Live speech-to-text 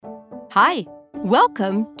Hi,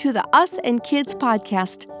 welcome to the Us and Kids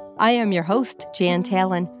podcast. I am your host, Jan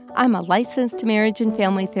Talon. I'm a licensed marriage and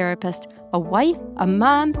family therapist, a wife, a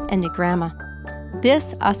mom, and a grandma.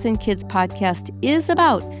 This Us and Kids podcast is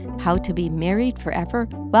about how to be married forever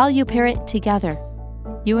while you parent together.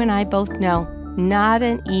 You and I both know, not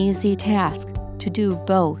an easy task to do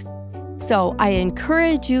both. So I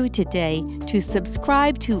encourage you today to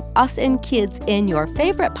subscribe to Us and Kids in your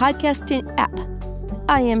favorite podcasting app.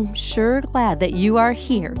 I am sure glad that you are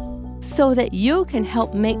here so that you can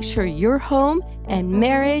help make sure your home and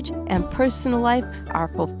marriage and personal life are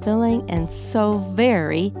fulfilling and so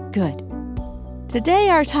very good. Today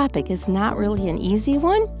our topic is not really an easy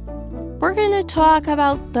one. We're going to talk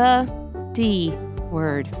about the D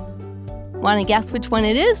word. Want to guess which one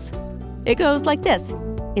it is? It goes like this.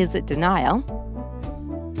 Is it denial?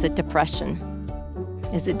 Is it depression?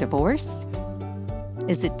 Is it divorce?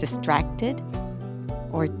 Is it distracted?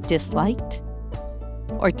 Or disliked?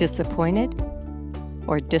 Or disappointed?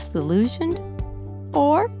 Or disillusioned?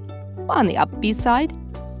 Or, on the upbeat side,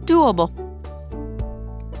 doable?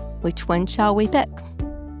 Which one shall we pick?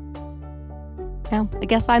 Now, I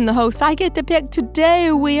guess I'm the host. I get to pick.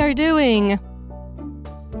 Today we are doing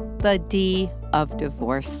the D of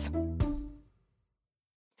divorce.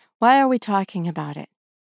 Why are we talking about it?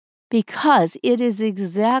 Because it is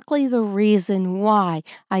exactly the reason why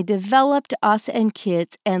I developed Us and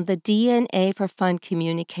Kids and the DNA for Fun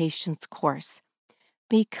Communications course.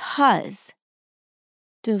 Because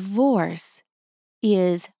divorce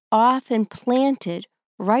is often planted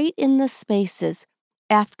right in the spaces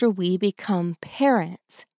after we become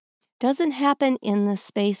parents. Doesn't happen in the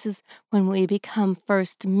spaces when we become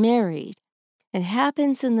first married. It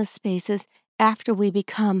happens in the spaces after we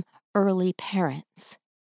become early parents.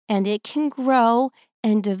 And it can grow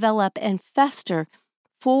and develop and fester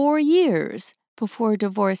for years before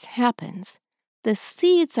divorce happens. The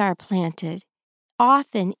seeds are planted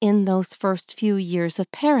often in those first few years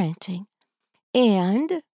of parenting.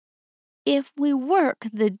 And if we work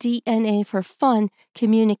the DNA for Fun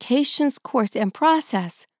Communications course and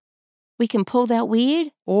process, we can pull that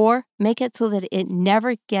weed or make it so that it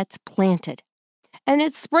never gets planted. And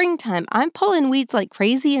it's springtime. I'm pulling weeds like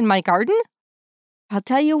crazy in my garden. I'll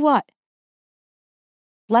tell you what,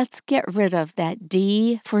 let's get rid of that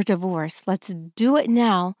D for divorce. Let's do it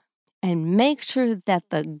now and make sure that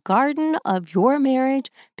the garden of your marriage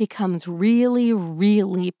becomes really,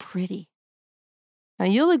 really pretty. Now,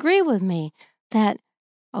 you'll agree with me that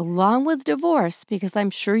along with divorce, because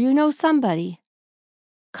I'm sure you know somebody,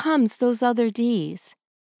 comes those other Ds: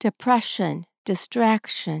 depression,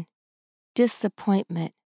 distraction,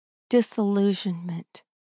 disappointment, disillusionment,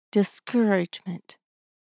 discouragement,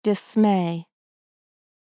 dismay,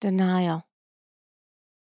 denial.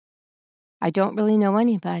 I don't really know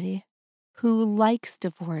anybody who likes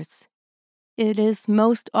divorce. It is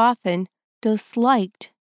most often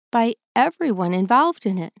disliked by everyone involved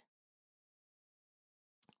in it.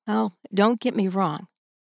 Oh, don't get me wrong,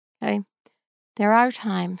 okay? There are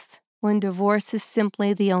times when divorce is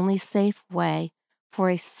simply the only safe way for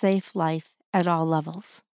a safe life at all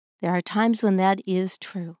levels. There are times when that is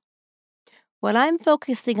true. What I'm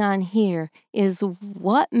focusing on here is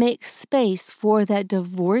what makes space for that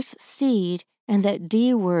divorce seed and that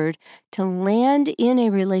D word to land in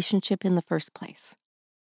a relationship in the first place.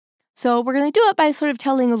 So we're going to do it by sort of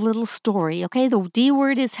telling a little story, okay? The D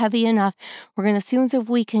word is heavy enough. We're going to see if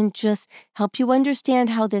we can just help you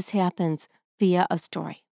understand how this happens via a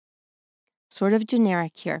story. Sort of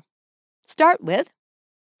generic here. Start with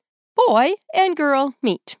boy and girl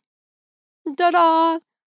meet. Da-da!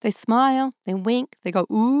 They smile, they wink, they go,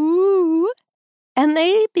 ooh, and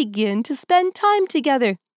they begin to spend time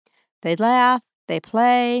together. They laugh, they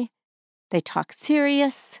play, they talk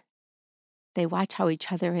serious, they watch how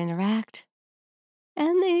each other interact,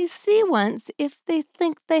 and they see once if they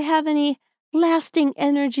think they have any lasting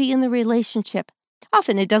energy in the relationship.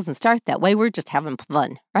 Often it doesn't start that way, we're just having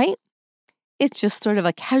fun, right? It's just sort of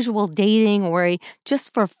a casual dating or a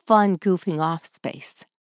just for fun goofing off space.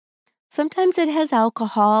 Sometimes it has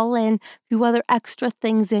alcohol and a few other extra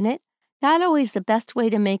things in it. Not always the best way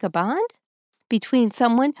to make a bond between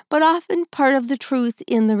someone, but often part of the truth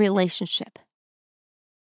in the relationship.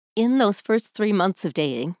 In those first 3 months of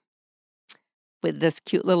dating with this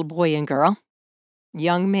cute little boy and girl,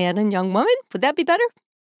 young man and young woman, would that be better?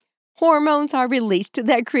 Hormones are released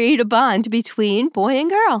that create a bond between boy and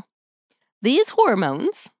girl. These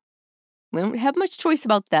hormones, we don't have much choice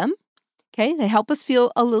about them. Okay, they help us feel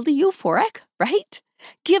a little euphoric, right?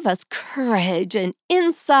 Give us courage and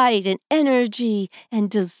insight and energy and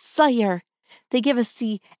desire. They give us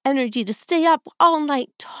the energy to stay up all night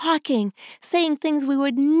talking, saying things we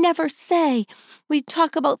would never say. We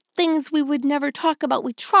talk about things we would never talk about.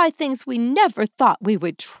 We try things we never thought we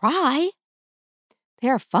would try. They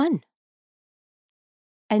are fun.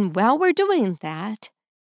 And while we're doing that,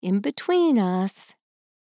 in between us,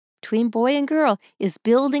 between boy and girl, is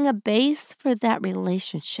building a base for that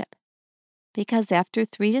relationship. Because after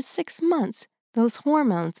 3 to 6 months, those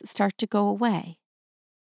hormones start to go away.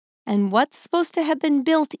 And what's supposed to have been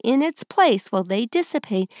built in its place while they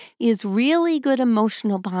dissipate is really good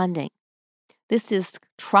emotional bonding. This is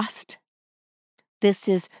trust. This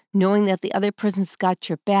is knowing that the other person's got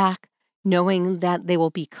your back, knowing that they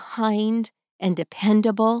will be kind and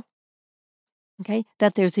dependable. Okay,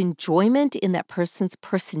 that there's enjoyment in that person's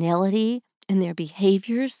personality and their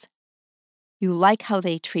behaviors. You like how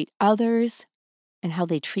they treat others and how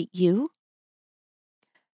they treat you.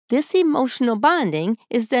 This emotional bonding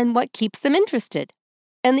is then what keeps them interested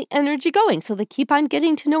and the energy going. So they keep on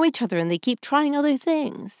getting to know each other and they keep trying other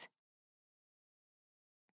things.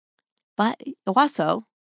 But also,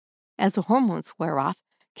 as the hormones wear off,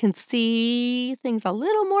 can see things a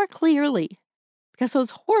little more clearly. Because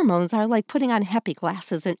those hormones are like putting on happy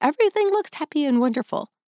glasses and everything looks happy and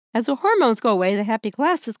wonderful. As the hormones go away, the happy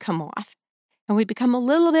glasses come off and we become a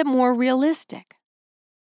little bit more realistic.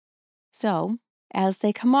 So, as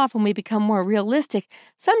they come off and we become more realistic,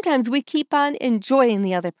 sometimes we keep on enjoying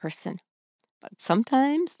the other person. But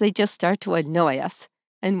sometimes they just start to annoy us.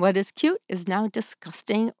 And what is cute is now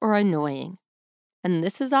disgusting or annoying. And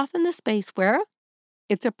this is often the space where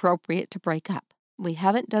it's appropriate to break up. We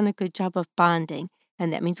haven't done a good job of bonding,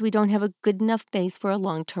 and that means we don't have a good enough base for a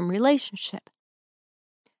long-term relationship.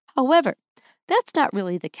 However, that's not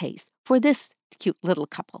really the case for this cute little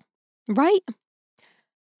couple, right?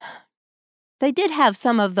 They did have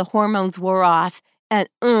some of the hormones wore off, and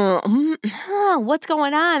what's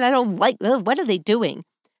going on? I don't like, what are they doing?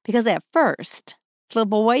 Because at first, little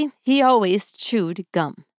boy, he always chewed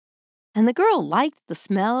gum. And the girl liked the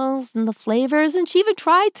smells and the flavors, and she even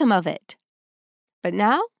tried some of it. But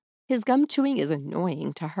now, his gum chewing is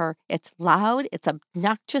annoying to her. It's loud, it's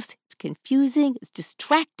obnoxious, it's confusing, it's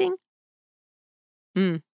distracting.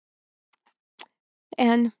 And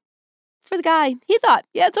for the guy, he thought,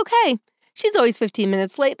 yeah, it's okay. She's always 15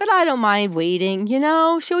 minutes late, but I don't mind waiting. She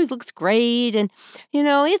always looks great, and,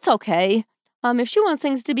 it's okay. If she wants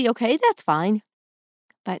things to be okay, that's fine.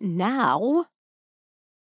 But now,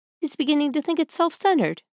 he's beginning to think it's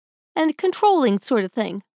self-centered and controlling sort of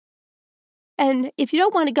thing. And if you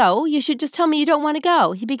don't want to go, you should just tell me you don't want to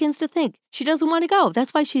go. He begins to think she doesn't want to go.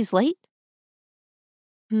 That's why she's late.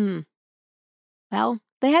 Well,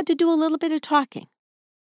 they had to do a little bit of talking.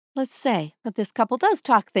 Let's say that this couple does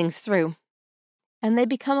talk things through. And they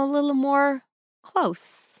become a little more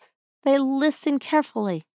close. They listen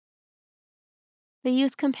carefully. They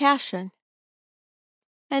use compassion.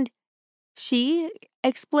 And she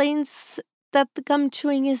explains that the gum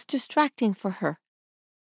chewing is distracting for her.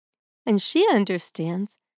 And she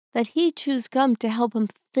understands that he chews gum to help him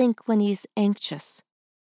think when he's anxious,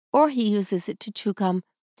 or he uses it to chew gum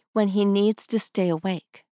when he needs to stay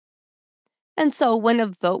awake. And so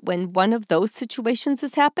when one of those situations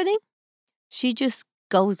is happening, she just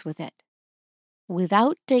goes with it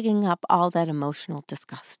without digging up all that emotional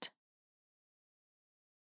disgust.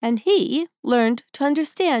 And he learned to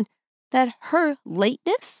understand that her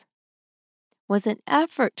lateness was an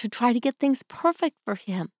effort to try to get things perfect for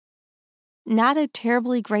him. Not a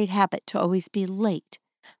terribly great habit to always be late,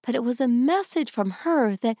 but it was a message from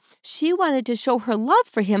her that she wanted to show her love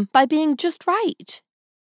for him by being just right.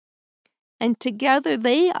 And together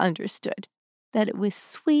they understood that it was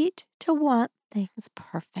sweet to want things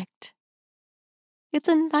perfect. It's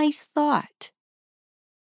a nice thought.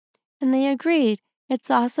 And they agreed it's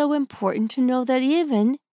also important to know that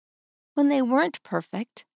even when they weren't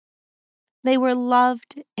perfect, they were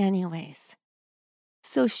loved anyways.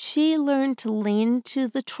 So she learned to lean into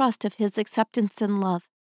the trust of his acceptance and love,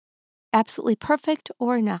 absolutely perfect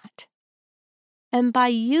or not. And by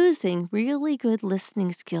using really good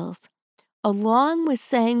listening skills, along with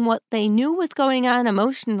saying what they knew was going on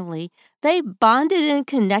emotionally, they bonded and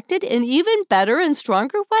connected in even better and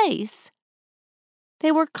stronger ways.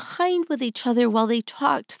 They were kind with each other while they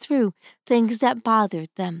talked through things that bothered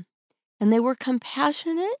them, and they were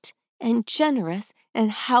compassionate and generous in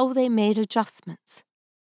how they made adjustments.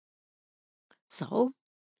 So,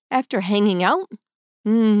 after hanging out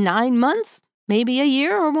 9 months, maybe a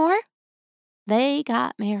year or more, they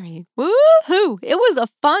got married. Woohoo! It was a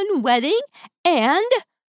fun wedding, and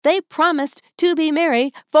they promised to be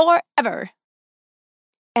married forever.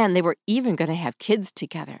 And they were even going to have kids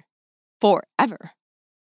together. forever.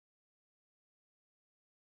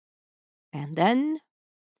 And then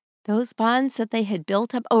those bonds that they had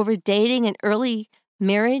built up over dating and early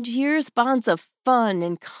marriage years, bonds of fun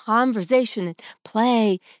and conversation and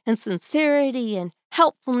play and sincerity and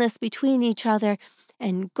helpfulness between each other,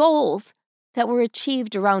 and goals that were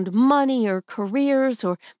achieved around money or careers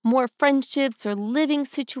or more friendships or living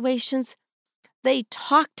situations. They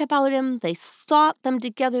talked about them, they sought them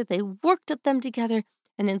together, they worked at them together,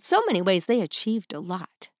 and in so many ways they achieved a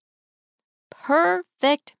lot.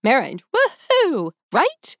 Perfect marriage. Woohoo!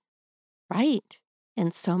 Right? Right.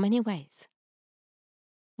 In so many ways.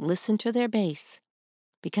 Listen to their bass,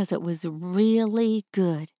 because it was really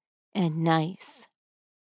good and nice.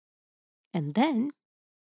 And then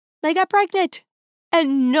they got pregnant,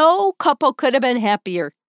 and no couple could have been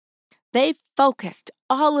happier. They focused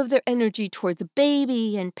all of their energy towards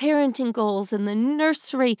baby and parenting goals and the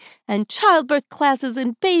nursery and childbirth classes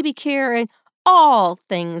and baby care and all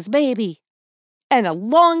things baby. And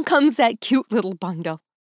along comes that cute little bundle.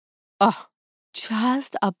 Oh,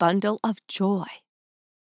 just a bundle of joy.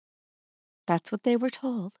 That's what they were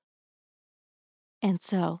told. And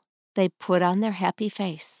so they put on their happy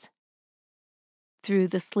face. Through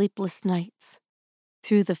the sleepless nights,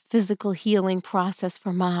 through the physical healing process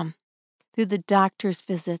for Mom, through the doctor's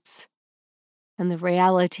visits, and the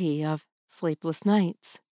reality of sleepless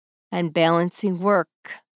nights, and balancing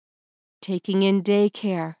work, taking in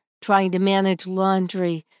daycare, trying to manage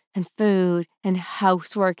laundry and food and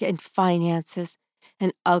housework and finances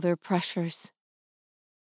and other pressures.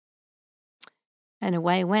 And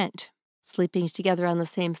away went, sleeping together on the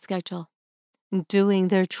same schedule, doing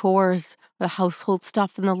their chores, the household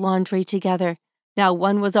stuff and the laundry together. Now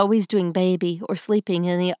one was always doing baby or sleeping,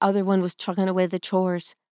 and the other one was chugging away the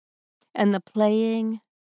chores. And the playing,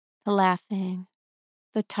 the laughing,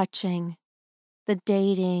 the touching, the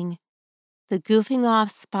dating, the goofing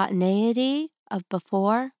off spontaneity of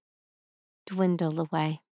before dwindled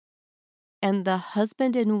away. And the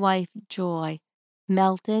husband and wife joy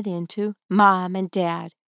melted into Mom and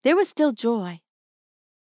Dad. There was still joy.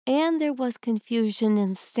 And there was confusion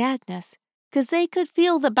and sadness, because they could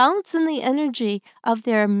feel the bounce and the energy of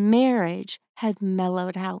their marriage had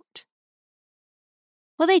mellowed out.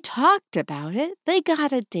 Well, they talked about it. They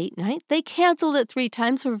got a date night. They canceled it 3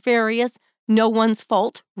 times for various no one's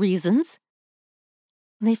fault reasons.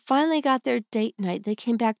 When they finally got their date night, they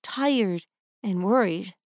came back tired and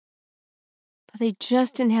worried. But they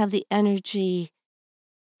just didn't have the energy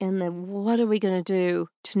and the what are we going to do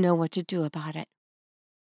to know what to do about it.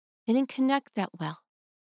 They didn't connect that well,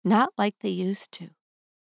 not like they used to.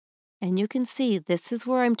 And you can see this is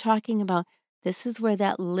where I'm talking about. This is where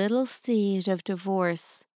that little seed of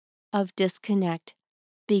divorce, of disconnect,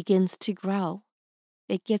 begins to grow.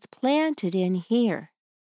 It gets planted in here.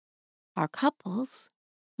 Our couples,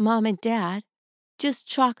 Mom and Dad, just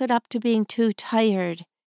chalk it up to being too tired.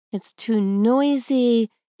 It's too noisy.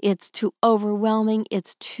 It's too overwhelming.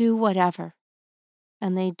 It's too whatever.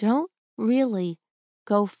 And they don't really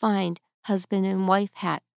go find husband and wife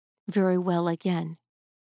hat very well again.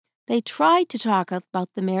 They tried to talk about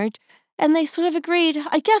the marriage, and they sort of agreed,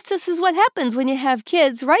 I guess this is what happens when you have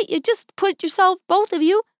kids, right? You just put yourself, both of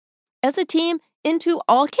you, as a team, into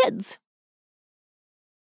all kids.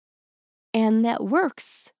 And that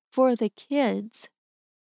works for the kids,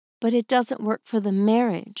 but it doesn't work for the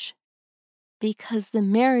marriage, because the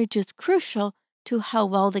marriage is crucial to how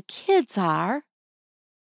well the kids are.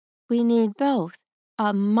 We need both,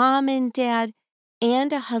 a mom and dad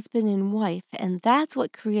and a husband and wife, and that's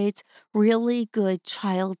what creates really good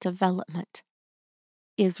child development,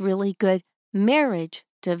 is really good marriage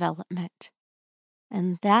development.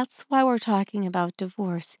 And that's why we're talking about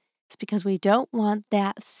divorce. It's because we don't want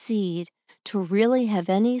that seed to really have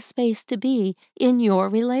any space to be in your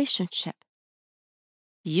relationship.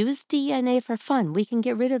 Use DNA for fun. We can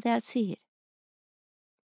get rid of that seed.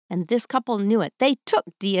 And this couple knew it. They took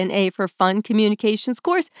DNA for Fun communications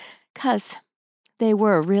course because they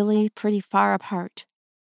were really pretty far apart.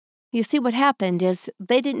 You see, what happened is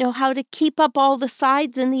they didn't know how to keep up all the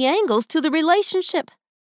sides and the angles to the relationship.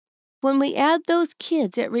 When we add those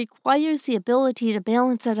kids, it requires the ability to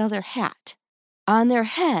balance that other hat on their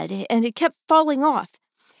head, and it kept falling off.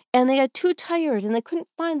 And they got too tired, and they couldn't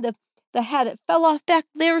find the hat. It fell off back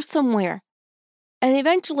there somewhere. And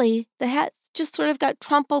eventually, the hat just sort of got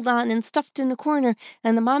trampled on and stuffed in a corner,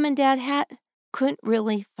 and the mom and dad hat couldn't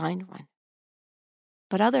really find one.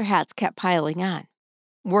 But other hats kept piling on.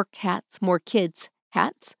 Work hats, more kids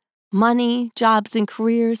hats, money, jobs and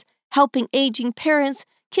careers, helping aging parents,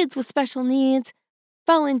 kids with special needs,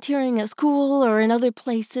 volunteering at school or in other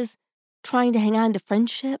places, trying to hang on to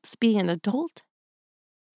friendships, being an adult,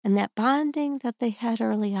 and that bonding that they had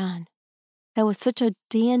early on, that was such a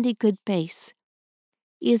dandy good base,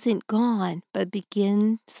 isn't gone, but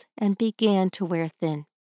begins and began to wear thin.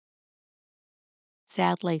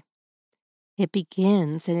 Sadly, it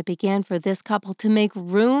began for this couple to make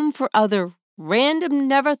room for other random,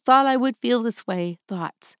 never thought I would feel this way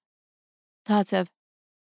thoughts. Thoughts of,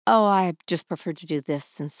 oh, I just prefer to do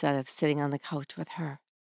this instead of sitting on the couch with her.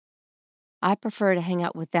 I prefer to hang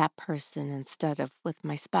out with that person instead of with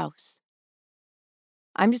my spouse.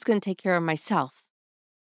 I'm just going to take care of myself.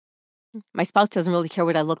 My spouse doesn't really care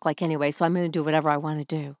what I look like anyway, so I'm going to do whatever I want to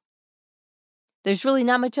do. There's really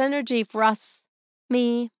not much energy for us,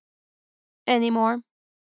 me, anymore.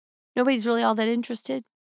 Nobody's really all that interested.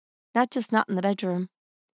 Not just not in the bedroom,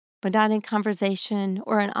 but not in conversation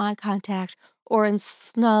or in eye contact or in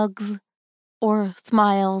snugs or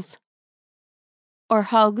smiles or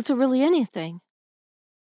hugs or really anything.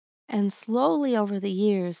 And slowly over the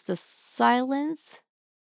years, the silence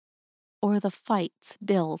or the fights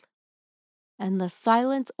build. And the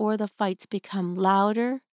silence or the fights become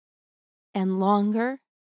louder and longer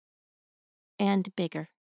and bigger.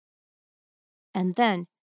 And then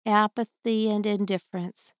apathy and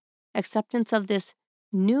indifference, acceptance of this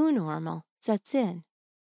new normal sets in.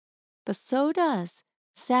 But so does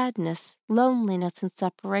sadness, loneliness, and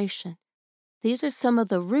separation. These are some of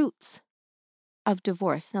the roots of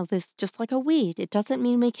divorce. Now, this just like a weed. It doesn't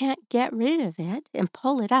mean we can't get rid of it and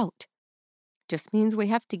pull it out. It just means we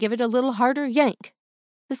have to give it a little harder yank.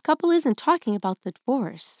 This couple isn't talking about the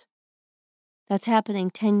divorce that's happening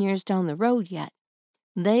 10 years down the road yet.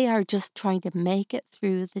 They are just trying to make it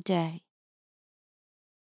through the day.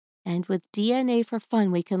 And with DNA for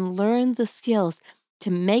Fun, we can learn the skills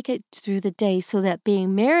to make it through the day so that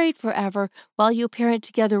being married forever while you parent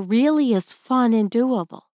together really is fun and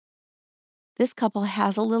doable. This couple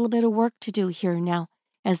has a little bit of work to do here now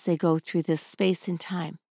as they go through this space and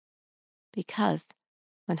time. Because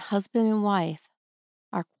when husband and wife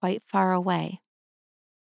are quite far away,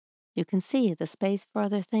 you can see the space for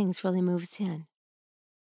other things really moves in.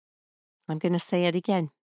 I'm going to say it again.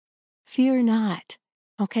 Fear not.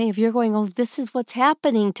 Okay, if you're going, oh, this is what's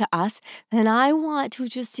happening to us, then I want to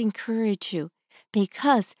just encourage you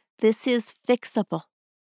because this is fixable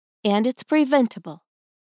and it's preventable.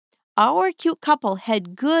 Our cute couple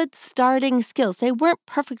had good starting skills. They weren't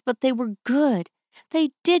perfect, but they were good.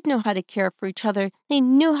 They did know how to care for each other. They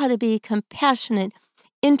knew how to be compassionate,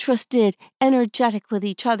 interested, energetic with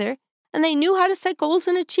each other, and they knew how to set goals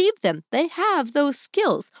and achieve them. They have those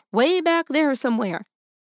skills way back there somewhere.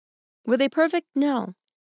 Were they perfect? No.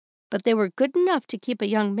 But they were good enough to keep a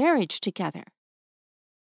young marriage together.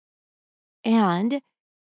 And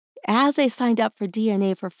as they signed up for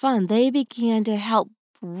DNA for Fun, they began to help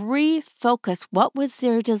refocus what was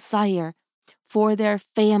their desire for their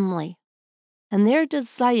family. And their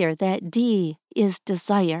desire, that D is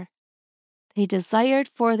desire. They desired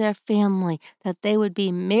for their family that they would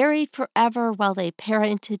be married forever while they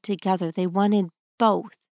parented together. They wanted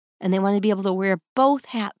both, and they wanted to be able to wear both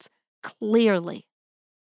hats clearly.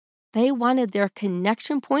 They wanted their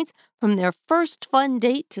connection points from their first fun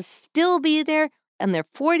date to still be there on their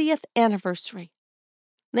 40th anniversary.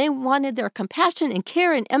 They wanted their compassion and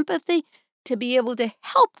care and empathy to be able to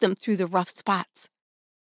help them through the rough spots.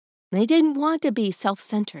 They didn't want to be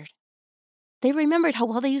self-centered. They remembered how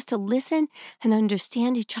well they used to listen and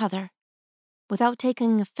understand each other without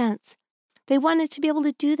taking offense. They wanted to be able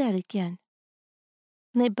to do that again.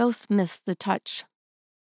 And they both missed the touch,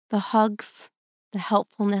 the hugs, the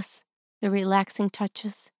helpfulness, the relaxing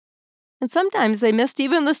touches. And sometimes they missed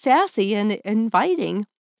even the sassy and inviting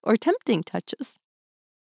or tempting touches.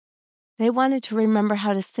 They wanted to remember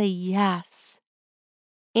how to say yes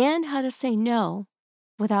and how to say no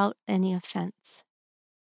without any offense.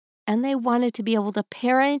 And they wanted to be able to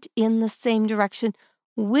parent in the same direction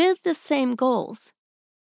with the same goals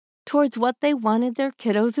towards what they wanted their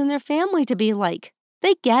kiddos and their family to be like.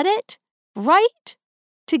 They get it, right?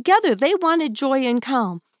 Together, they wanted joy and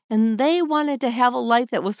calm, and they wanted to have a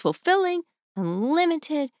life that was fulfilling,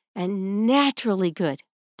 unlimited, and naturally good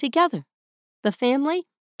together, the family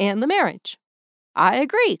and the marriage. I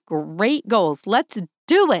agree. Great goals. Let's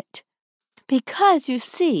do it. Because you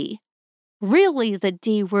see, really the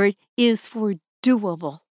D word is for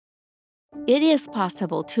doable. It is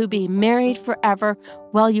possible to be married forever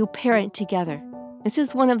while you parent together. This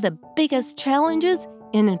is one of the biggest challenges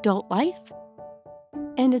in adult life,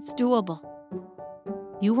 and it's doable.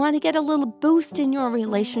 You want to get a little boost in your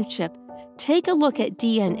relationship? Take a look at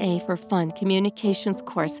DNA for Fun communications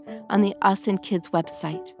course on the Us and Kids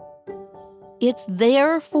website. It's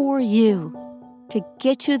there for you to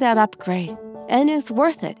get you that upgrade, and it's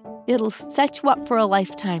worth it. It'll set you up for a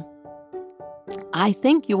lifetime. I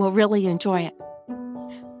think you will really enjoy it.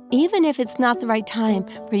 Even if it's not the right time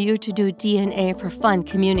for you to do DNA for Fun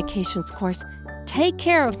communications course, take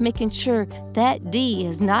care of making sure that D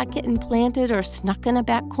is not getting planted or snuck in a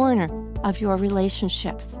back corner of your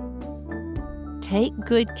relationships. Take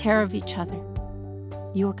good care of each other.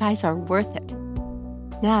 You guys are worth it.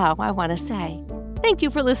 Now, I want to say thank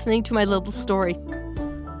you for listening to my little story.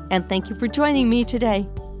 And thank you for joining me today.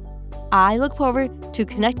 I look forward to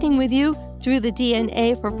connecting with you through the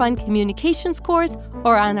DNA for Fun communications course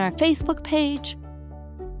or on our Facebook page.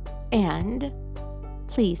 And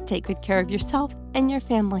please take good care of yourself and your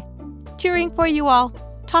family. Cheering for you all.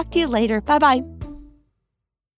 Talk to you later. Bye-bye.